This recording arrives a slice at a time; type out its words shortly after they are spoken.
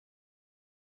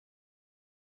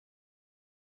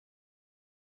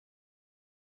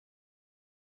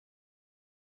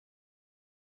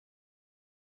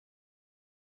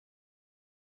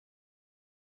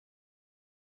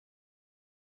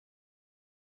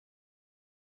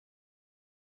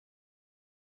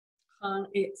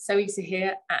It's so easy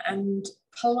here, and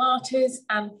Pilates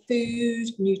and food,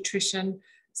 nutrition.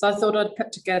 So I thought I'd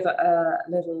put together a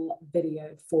little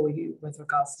video for you with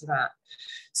regards to that.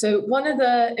 So one of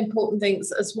the important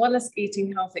things, as well as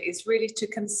eating healthy, is really to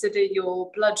consider your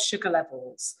blood sugar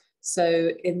levels.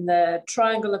 So in the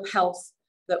triangle of health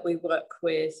that we work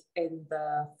with in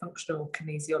the functional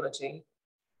kinesiology,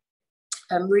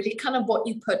 really kind of what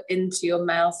you put into your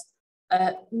mouth,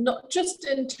 not just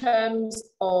in terms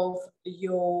of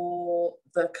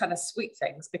the kind of sweet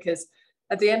things, because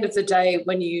at the end of the day,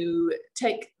 when you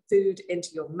take food into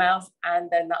your mouth and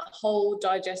then that whole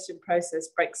digestion process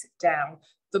breaks it down,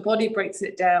 the body breaks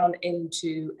it down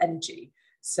into energy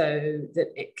so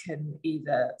that it can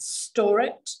either store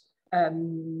it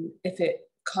if it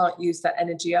can't use that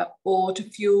energy up, or to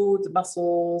fuel the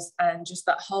muscles and just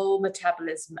that whole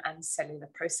metabolism and cellular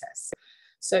process.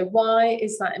 So why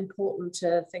is that important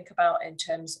to think about in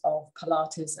terms of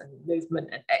Pilates and movement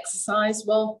and exercise?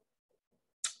 Well,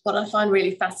 what I find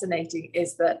really fascinating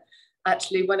is that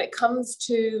actually when it comes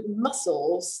to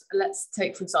muscles, let's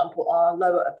take, for example, our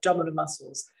lower abdominal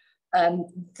muscles,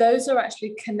 those are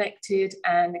actually connected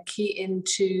and key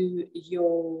into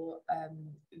your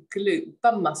glute,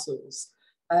 bum muscles.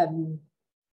 And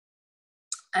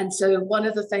so one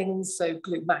of the things, so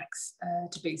glute max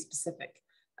to be specific,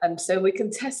 so we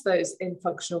can test those in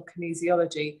functional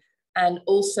kinesiology, and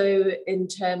also in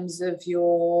terms of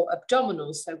your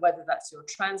abdominals, so whether that's your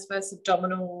transverse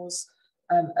abdominals,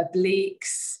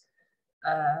 obliques,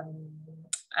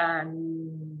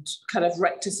 and kind of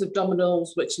rectus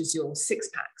abdominals, which is your six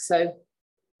pack. So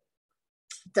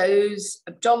those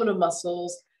abdominal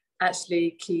muscles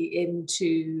actually key into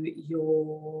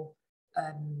your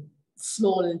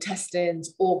small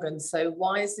intestines, organs. So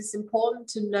why is this important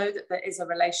to know that there is a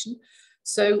relation?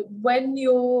 So when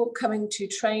you're coming to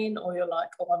train, or you're like,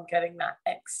 oh, I'm getting that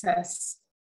excess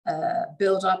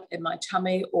build up in my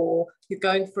tummy, or you're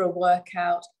going for a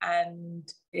workout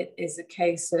and it is a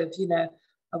case of, you know,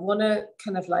 I want to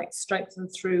kind of like strengthen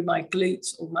through my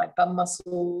glutes or my bum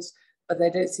muscles, but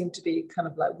they don't seem to be kind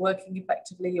of like working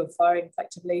effectively or firing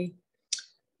effectively.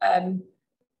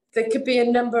 There could be a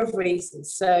number of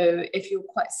reasons. So if you're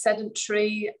quite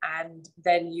sedentary and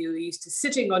then you're used to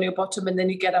sitting on your bottom and then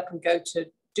you get up and go to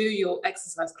do your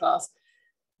exercise class,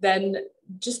 then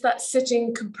just that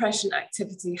sitting compression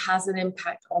activity has an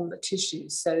impact on the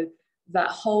tissues. So that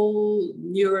whole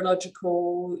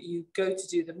neurological, you go to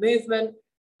do the movement,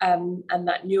 and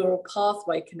that neural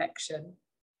pathway connection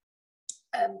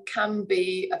can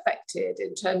be affected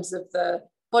in terms of the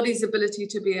body's ability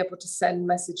to be able to send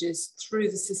messages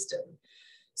through the system.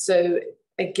 So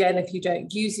again, if you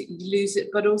don't use it, you lose it,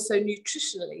 but also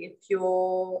nutritionally, if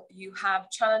you have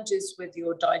challenges with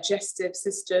your digestive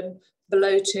system,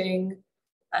 bloating,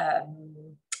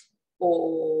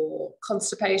 or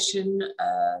constipation,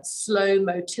 slow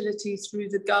motility through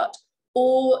the gut,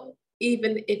 or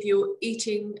even if you're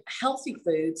eating healthy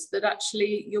foods that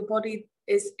actually your body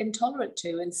is intolerant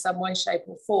to in some way, shape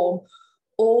or form,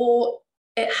 or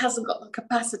it hasn't got the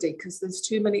capacity because there's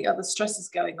too many other stresses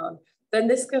going on, then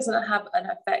this doesn't have an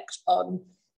effect on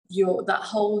that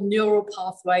whole neural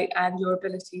pathway and your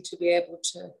ability to be able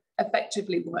to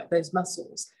effectively work those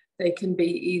muscles. They can be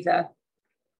either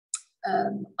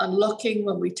unlocking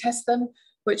when we test them,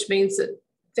 which means that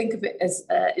think of it as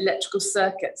electrical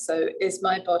circuits. So is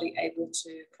my body able to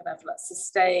kind of like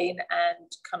sustain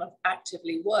and kind of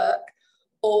actively work?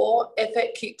 Or if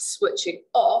it keeps switching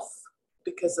off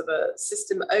because of a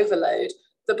system overload,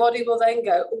 the body will then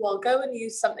go, oh, I'll go and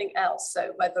use something else.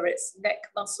 So whether it's neck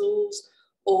muscles,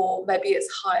 or maybe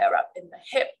it's higher up in the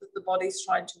hip that the body's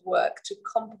trying to work to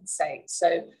compensate.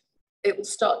 So it will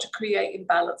start to create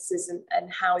imbalances in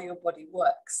how your body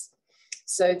works.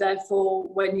 So therefore,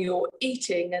 when you're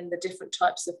eating and the different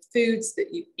types of foods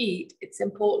that you eat, it's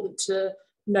important to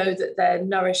know that they're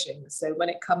nourishing. So when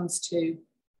it comes to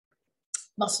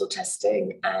muscle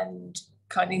testing and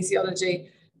kinesiology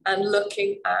and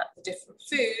looking at the different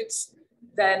foods,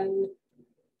 then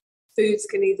foods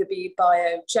can either be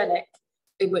biogenic,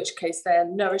 in which case they're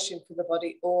nourishing for the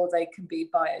body, or they can be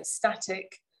biostatic.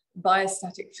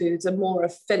 Biostatic foods are more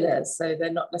of fillers, so they're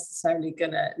not necessarily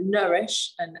going to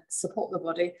nourish and support the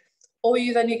body. Or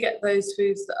you get those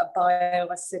foods that are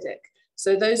bioacidic.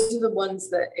 So those are the ones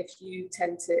that if you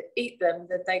tend to eat them,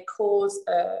 then they cause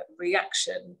a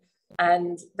reaction,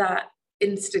 and that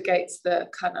instigates the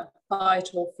kind of fight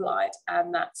or flight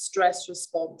and that stress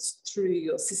response through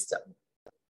your system.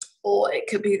 Or it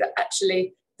could be that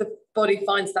actually the body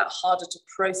finds that harder to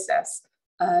process.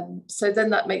 So then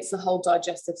that makes the whole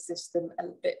digestive system a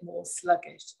bit more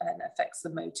sluggish and affects the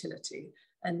motility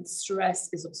And stress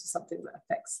is also something that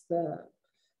affects the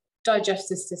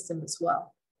digestive system as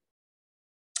well.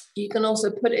 You can also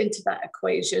put into that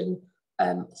equation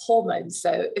hormones.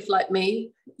 So if, like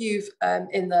me, you've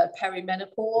in the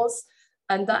perimenopause,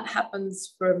 and that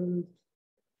happens from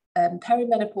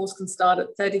perimenopause can start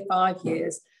at 35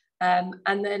 years, and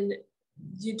then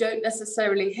you don't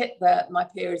necessarily hit my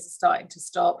periods are starting to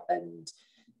stop and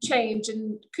change,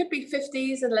 and could be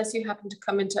 50s unless you happen to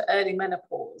come into early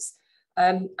menopause.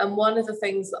 And one of the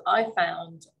things that I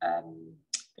found,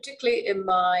 particularly in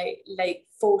my late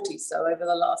 40s, so over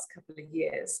the last couple of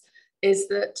years, is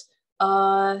that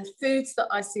foods that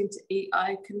I seem to eat,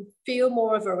 I can feel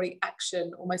more of a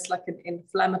reaction, almost like an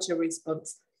inflammatory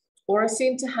response, or I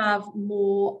seem to have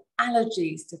more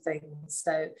allergies to things.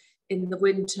 So in the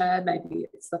winter, maybe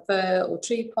it's the fir or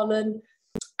tree pollen,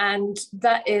 and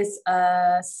that is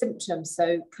a symptom.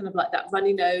 So kind of like that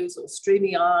runny nose or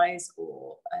streamy eyes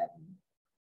or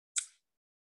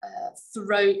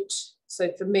throat.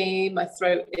 So for me, my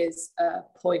throat is a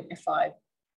point if I'm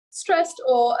stressed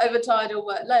or overtired or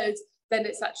work loads, then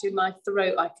it's actually my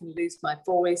throat. I can lose my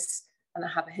voice, and I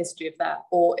have a history of that.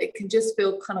 Or it can just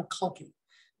feel kind of cloggy,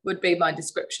 would be my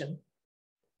description.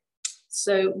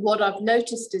 So what I've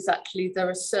noticed is actually there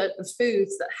are certain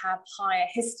foods that have higher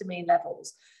histamine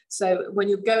levels. So when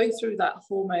you're going through that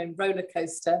hormone roller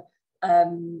coaster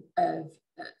of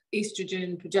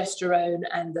estrogen, progesterone,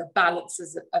 and the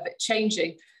balances of it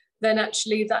changing, then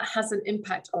actually that has an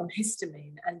impact on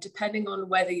histamine. And depending on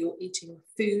whether you're eating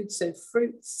food, so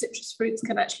fruits, citrus fruits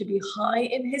can actually be high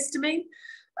in histamine,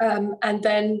 and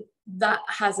then that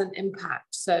has an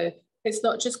impact. So it's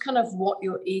not just kind of what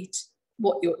you're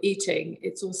eating,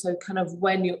 it's also kind of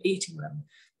when you're eating them.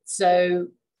 So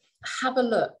have a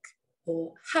look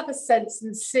or have a sense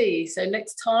and see. So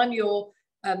next time you're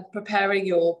preparing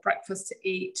your breakfast to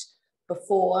eat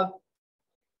before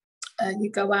you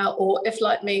go out, or if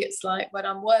like me, it's like when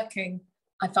I'm working,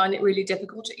 I find it really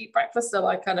difficult to eat breakfast. So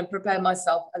I kind of prepare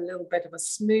myself a little bit of a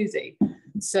smoothie.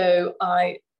 So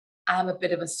I am a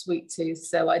bit of a sweet tooth.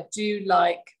 So I do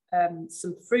like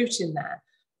some fruit in there.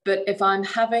 But if I'm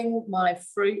having my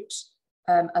fruit,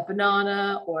 a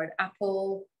banana or an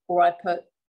apple, or I put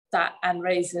that and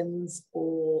raisins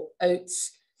or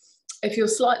oats, if you're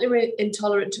slightly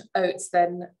intolerant to oats,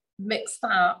 then mix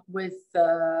that with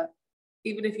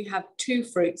even if you have two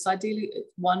fruits, ideally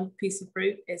one piece of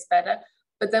fruit is better,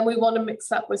 but then we want to mix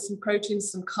that with some protein,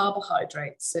 some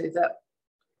carbohydrates, so that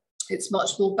it's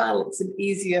much more balanced and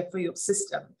easier for your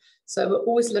system. So we're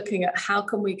always looking at how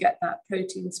can we get that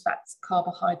proteins, fats,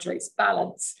 carbohydrates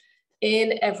balance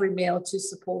in every meal to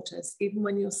support us, even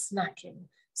when you're snacking.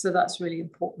 So that's really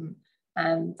important.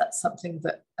 And that's something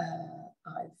that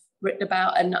I've written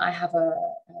about, and I have a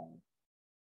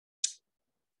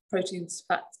proteins,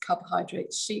 fats,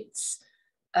 carbohydrates sheets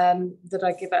that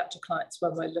I give out to clients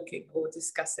when we're looking or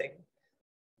discussing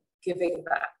giving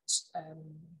that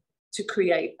to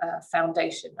create a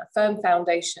foundation, a firm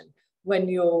foundation. When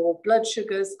your blood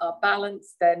sugars are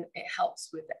balanced, then it helps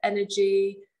with the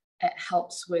energy, it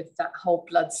helps with that whole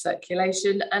blood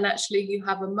circulation, and actually you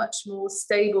have a much more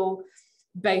stable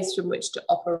base from which to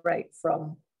operate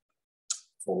from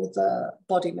for the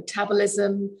body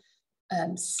metabolism,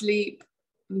 sleep,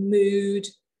 mood.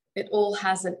 It all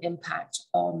has an impact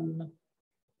on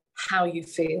how you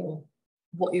feel,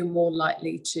 what you're more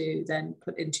likely to then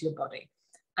put into your body.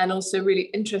 And also really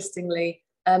interestingly,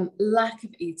 lack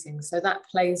of eating. So that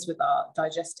plays with our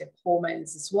digestive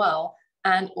hormones as well,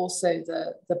 and also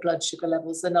the blood sugar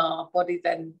levels. And our body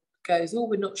then goes, oh,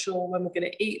 we're not sure when we're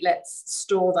going to eat. Let's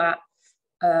store that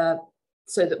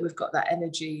so that we've got that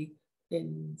energy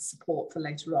in support for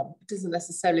later on. It doesn't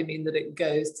necessarily mean that it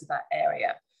goes to that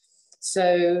area.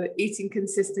 So eating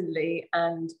consistently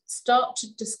and start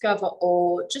to discover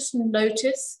or just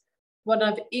notice when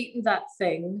I've eaten that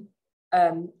thing,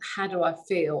 how do I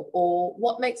feel, or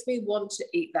what makes me want to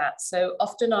eat that? So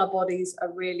often our bodies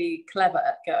are really clever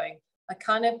at going, I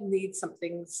kind of need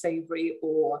something savory,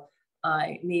 or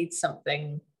I need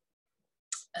something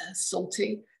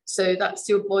salty. So that's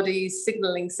your body's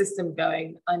signaling system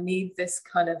going, I need this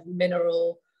kind of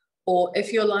mineral. Or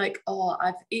if you're like, oh,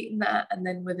 I've eaten that, and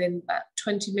then within about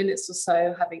 20 minutes or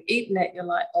so, having eaten it, you're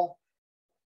like, oh,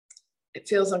 it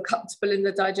feels uncomfortable in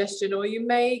the digestion, or you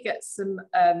may get some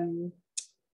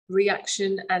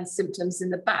reaction and symptoms in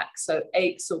the back, so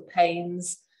aches or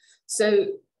pains. So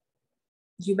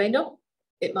you may not,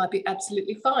 it might be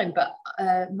absolutely fine, but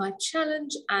my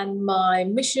challenge and my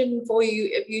mission for you,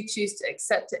 if you choose to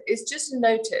accept it, is just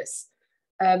notice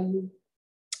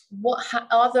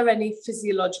are there any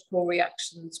physiological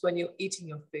reactions when you're eating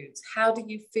your foods? How do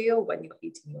you feel when you're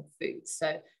eating your foods?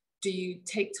 So do you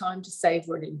take time to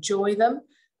savor and enjoy them?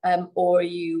 Or are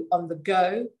you on the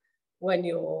go when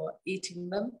you're eating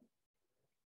them?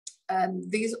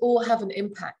 These all have an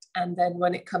impact. And then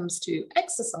when it comes to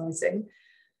exercising,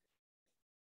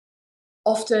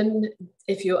 often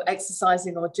if you're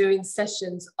exercising or doing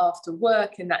sessions after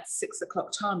work in that 6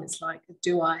 o'clock time, it's like,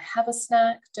 do I have a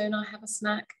snack? Don't I have a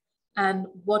snack? And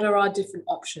what are our different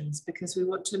options? Because we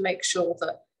want to make sure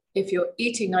that if you're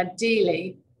eating,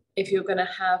 ideally, if you're going to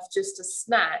have just a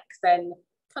snack, then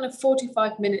kind of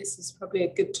 45 minutes is probably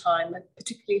a good time. And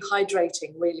particularly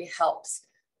hydrating really helps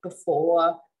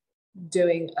before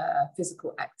doing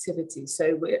physical activity.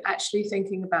 So we're actually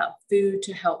thinking about food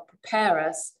to help prepare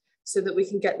us so that we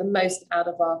can get the most out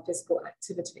of our physical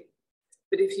activity.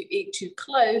 But if you eat too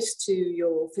close to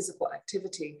your physical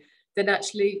activity, then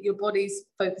actually your body's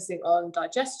focusing on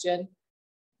digestion,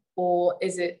 or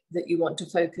is it that you want to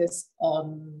focus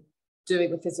on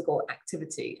doing a physical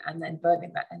activity and then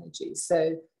burning that energy?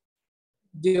 So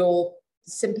your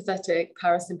sympathetic,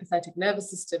 parasympathetic nervous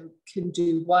system can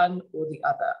do one or the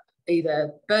other,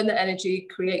 either burn the energy,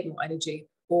 create more energy,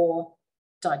 or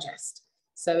digest.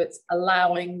 So it's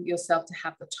allowing yourself to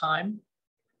have the time,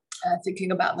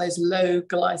 thinking about those low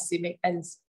glycemic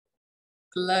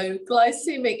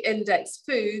index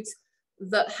foods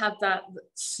that have that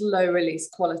slow release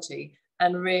quality.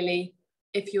 And really,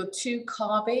 if you're too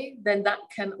carby, then that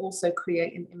can also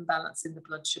create an imbalance in the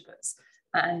blood sugars.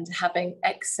 And having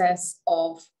excess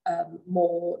of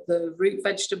more the root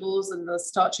vegetables and the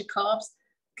starchy carbs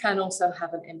can also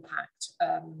have an impact,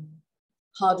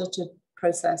 harder to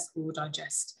process or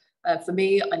digest. For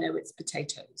me, I know it's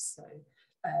potatoes, so,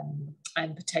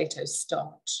 and potato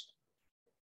starch.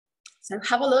 So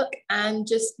have a look and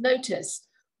just notice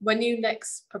when you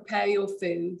next prepare your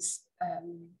foods,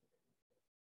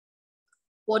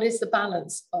 what is the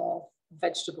balance of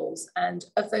vegetables, and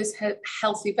of those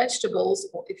healthy vegetables,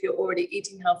 or if you're already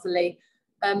eating healthily,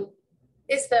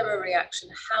 is there a reaction?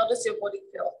 How does your body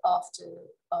feel after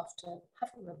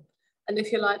having them? And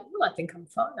if you're like, well, I think I'm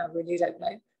fine, I really don't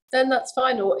know, then that's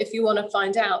fine. Or if you want to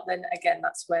find out, then again,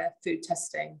 that's where food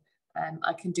testing,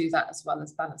 I can do that as well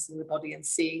as balancing the body and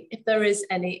see if there is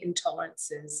any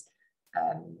intolerances,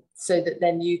 so that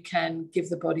then you can give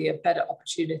the body a better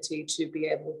opportunity to be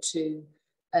able to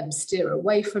steer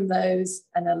away from those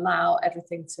and allow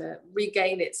everything to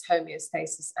regain its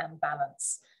homeostasis and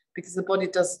balance, because the body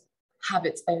does have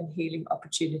its own healing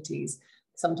opportunities.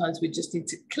 Sometimes we just need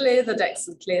to clear the decks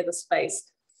and clear the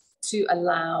space to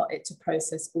allow it to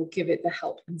process or give it the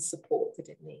help and support that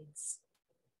it needs.